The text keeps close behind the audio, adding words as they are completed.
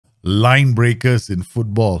line breakers in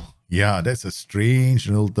football. Yeah, that's a strange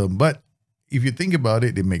little term, but if you think about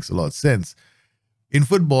it, it makes a lot of sense. In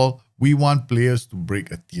football, we want players to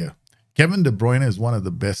break a tier. Kevin De Bruyne is one of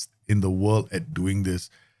the best in the world at doing this.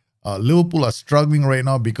 Liverpool are struggling right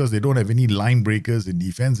now because they don't have any line breakers in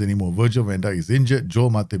defense anymore. Virgil van Dijk is injured.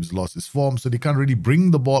 Joel Matip's lost his form, so they can't really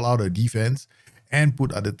bring the ball out of defense and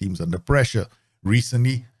put other teams under pressure.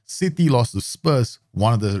 Recently, City lost to Spurs.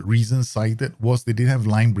 One of the reasons cited was they didn't have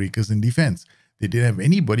line breakers in defense. They didn't have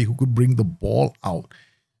anybody who could bring the ball out.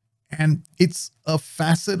 And it's a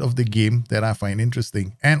facet of the game that I find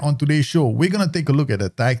interesting. And on today's show, we're going to take a look at a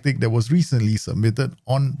tactic that was recently submitted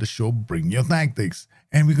on the show, Bring Your Tactics.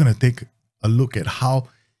 And we're going to take a look at how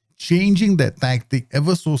changing that tactic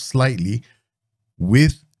ever so slightly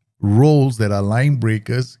with roles that are line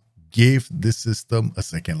breakers gave this system a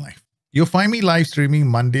second life. You'll find me live streaming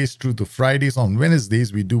Mondays through to Fridays. On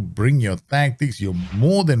Wednesdays, we do Bring Your Tactics. You're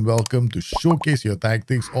more than welcome to showcase your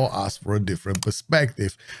tactics or ask for a different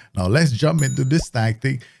perspective. Now, let's jump into this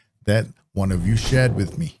tactic that one of you shared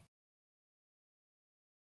with me.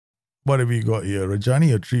 What have we got here?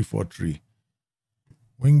 Rajani, a 3-4-3.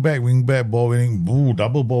 Wing back, ball winning. Boo,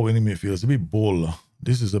 double ball winning midfield. It's a bit bold.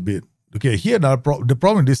 This is a bit... Okay, here the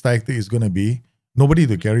problem with this tactic is going to be nobody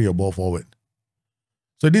to carry your ball forward.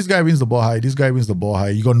 So this guy wins the ball high, this guy wins the ball high.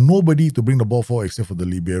 You got nobody to bring the ball forward except for the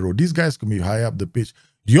libero. These guys can be high up the pitch.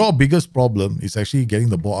 Your biggest problem is actually getting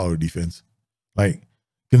the ball out of defense. Like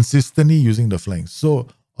consistently using the flanks. So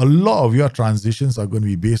a lot of your transitions are going to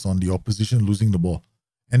be based on the opposition losing the ball.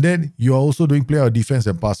 And then you're also doing play out defense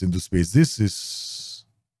and pass into space. This is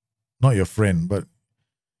not your friend, but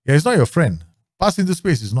yeah, it's not your friend. Pass into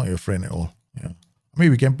space is not your friend at all. Yeah. I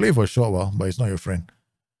mean, we can play for a short while, but it's not your friend.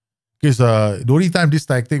 Because the only time this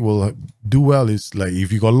tactic will do well is like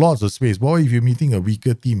if you got lots of space. But if you're meeting a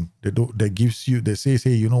weaker team that gives you, that says,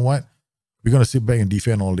 hey, you know what? We're gonna sit back and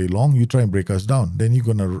defend all day long. You try and break us down. Then you're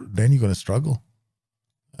gonna struggle.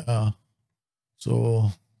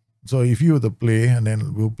 So if you were to play, and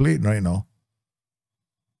then we'll play it right now.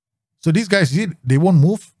 So these guys, you see, they won't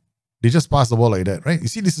move. They just pass the ball like that, right? You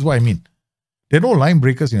see, this is what I mean. There are no line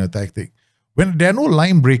breakers in a tactic. When there are no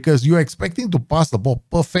line breakers, you're expecting to pass the ball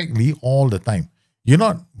perfectly all the time. You're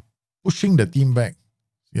not pushing the team back.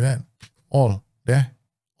 See that? All there.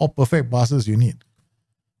 All perfect passes you need.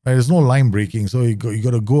 Right? There's no line breaking. So you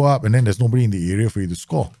got to go up and then there's nobody in the area for you to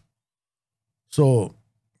score. So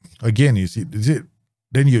again, you see,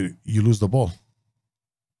 then you lose the ball.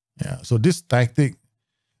 Yeah. So this tactic,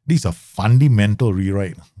 these are fundamental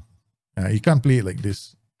rewrite. You can't play it like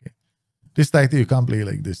this. This tactic, you can't play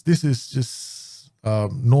like this. This is just,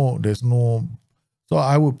 there's no... So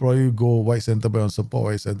I would probably go white centre back on support,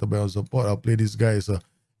 white centre back on support. I'll play this guy as a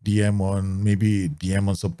DM on, maybe DM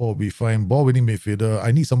on support will be fine. Ball winning midfielder.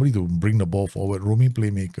 I need somebody to bring the ball forward. Roaming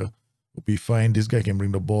playmaker will be fine. This guy can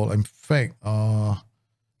bring the ball. In fact,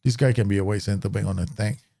 this guy can be a white centre back on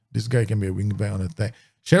attack. This guy can be a wing back on attack.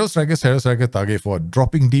 Shadow striker, target forward.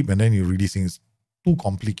 Dropping deep and then you're releasing. It's too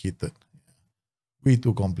complicated. Way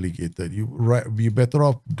too complicated. You're better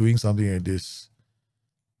off doing something like this.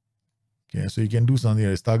 Okay, so you can do something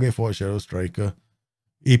like this. Target forward, shadow striker,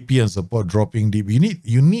 AP and support, dropping deep.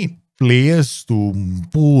 You need players to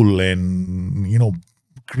pull and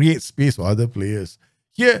create space for other players.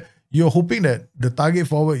 Here, you're hoping that the target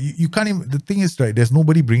forward, you can't even. The thing is, right? There's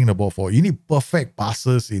nobody bringing the ball forward. You need perfect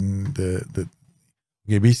passes in the.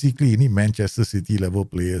 Okay, basically, you need Manchester City level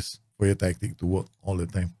players for your tactic to work all the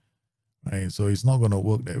time. Right, so it's not going to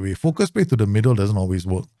work that way. Focus play to the middle doesn't always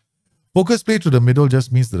work. Focus play to the middle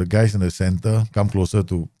just means that the guys in the center come closer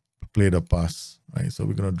to play the pass. Right, so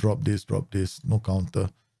we're going to drop this, no counter.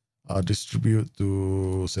 Distribute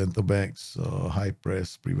to center backs, high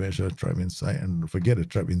press, prevention, trap inside, and forget the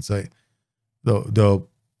trap inside. The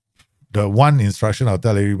one instruction I'll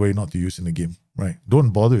tell everybody not to use in the game. Right,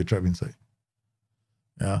 don't bother with trap inside.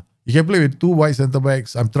 Yeah. You can play with two white centre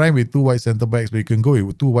backs. I'm trying with two white centre backs, but you can go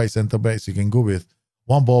with two white centre backs. You can go with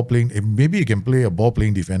one ball playing. Maybe you can play a ball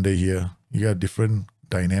playing defender here. You got a different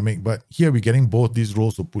dynamic. But here we're getting both these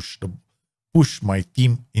roles to push my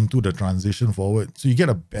team into the transition forward. So you get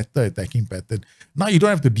a better attacking pattern. Now you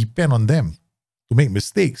don't have to depend on them to make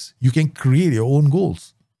mistakes. You can create your own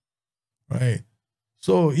goals. Right?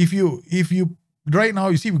 So if you right now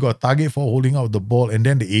you see we got a target for holding out the ball and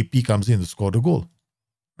then the AP comes in to score the goal.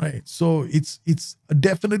 Right, so it's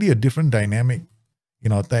definitely a different dynamic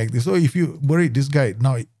in our tactic. So if you worry this guy,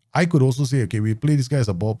 now I could also say, okay, we play this guy as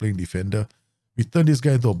a ball-playing defender. We turn this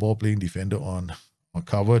guy into a ball-playing defender on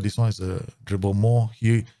cover. This one is a dribble more.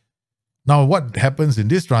 He Now, what happens in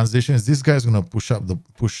this transition is this guy's going to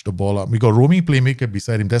push the ball up. We got roaming playmaker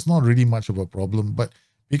beside him. That's not really much of a problem, but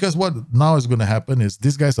because what now is going to happen is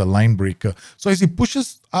this guy's a line breaker. So as he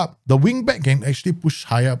pushes up, the wing back can actually push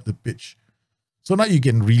higher up the pitch. So now you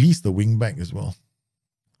can release the wing back as well.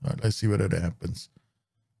 All right, let's see whether that happens.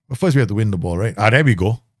 But first we have to win the ball, right? There we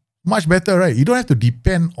go. Much better, right? You don't have to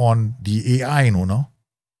depend on the AI, now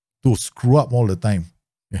to screw up all the time.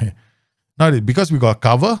 Now, because we got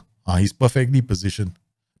cover, he's perfectly positioned.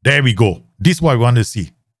 There we go. This is what we want to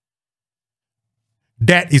see.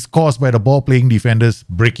 That is caused by the ball-playing defenders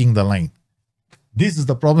breaking the line. This is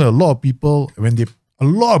the problem. A lot of people,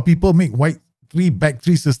 make back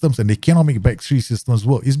three systems and they cannot make back three systems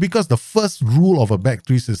work. It's because the first rule of a back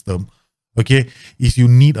three system, okay, is you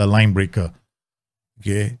need a line breaker.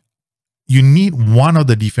 Okay, you need one of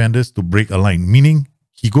the defenders to break a line, meaning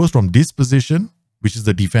he goes from this position, which is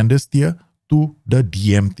the defender's tier, to the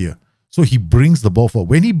DM tier. So he brings the ball forward.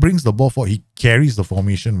 When he brings the ball forward, he carries the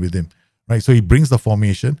formation with him, right? So he brings the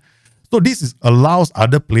formation. So this allows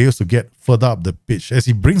other players to get further up the pitch. As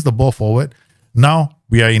he brings the ball forward, now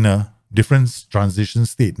we are in a different transition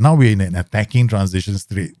state. Now we're in an attacking transition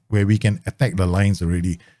state where we can attack the lines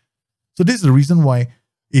already. So this is the reason why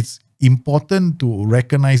it's important to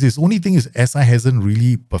recognize this. Only thing is SI hasn't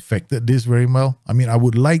really perfected this very well. I mean, I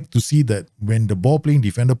would like to see that when the ball-playing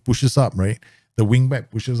defender pushes up, right, the wingback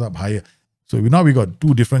pushes up higher. So now we got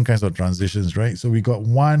two different kinds of transitions, right? So we got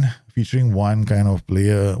one featuring one kind of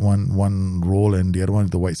player, one role, and the other one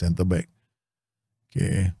is the white center back.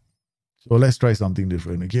 Okay. So let's try something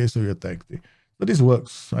different. Okay, so your tactic. So this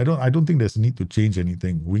works. I don't think there's a need to change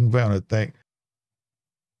anything. Wingback on attack.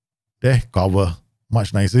 There, cover.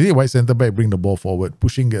 Much nicer. See, white center back, bring the ball forward.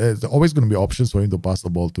 Pushing, there's always going to be options for him to pass the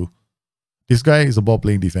ball to. This guy is a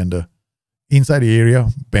ball-playing defender. Inside the area,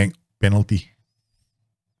 bang, penalty.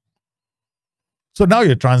 So now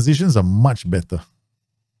your transitions are much better.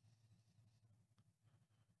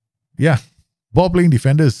 Yeah, ball-playing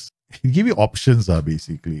defenders, give you options,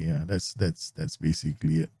 basically. Yeah, that's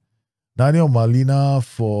basically it. Daniel Malina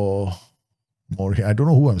for Mori. I don't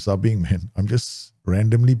know who I'm subbing, man. I'm just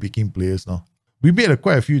randomly picking players now. We made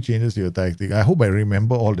quite a few changes to your tactic. I hope I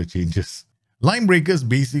remember all the changes. Line breakers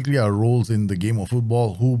basically are roles in the game of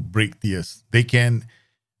football who break tiers. They can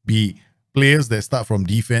be players that start from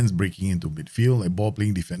defense breaking into midfield, like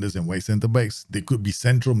ball-playing defenders and white centre-backs. They could be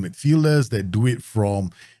central midfielders that do it from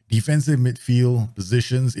defensive midfield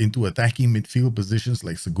positions into attacking midfield positions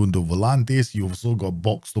like segundo volantes. You also got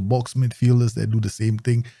box-to-box midfielders that do the same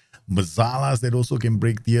thing. Mazzalas that also can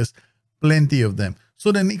break tiers. Plenty of them.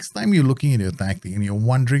 So the next time you're looking at your tactic and you're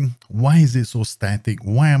wondering, why is it so static?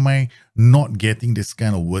 Why am I not getting this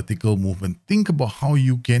kind of vertical movement? Think about how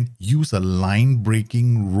you can use a line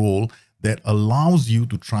breaking role that allows you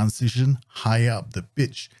to transition higher up the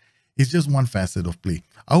pitch. It's just one facet of play.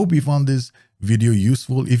 I hope you found this video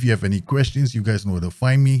useful. If you have any questions, you guys know where to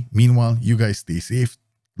find me. Meanwhile, you guys stay safe.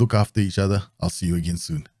 Look after each other. I'll see you again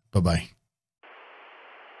soon. Bye-bye.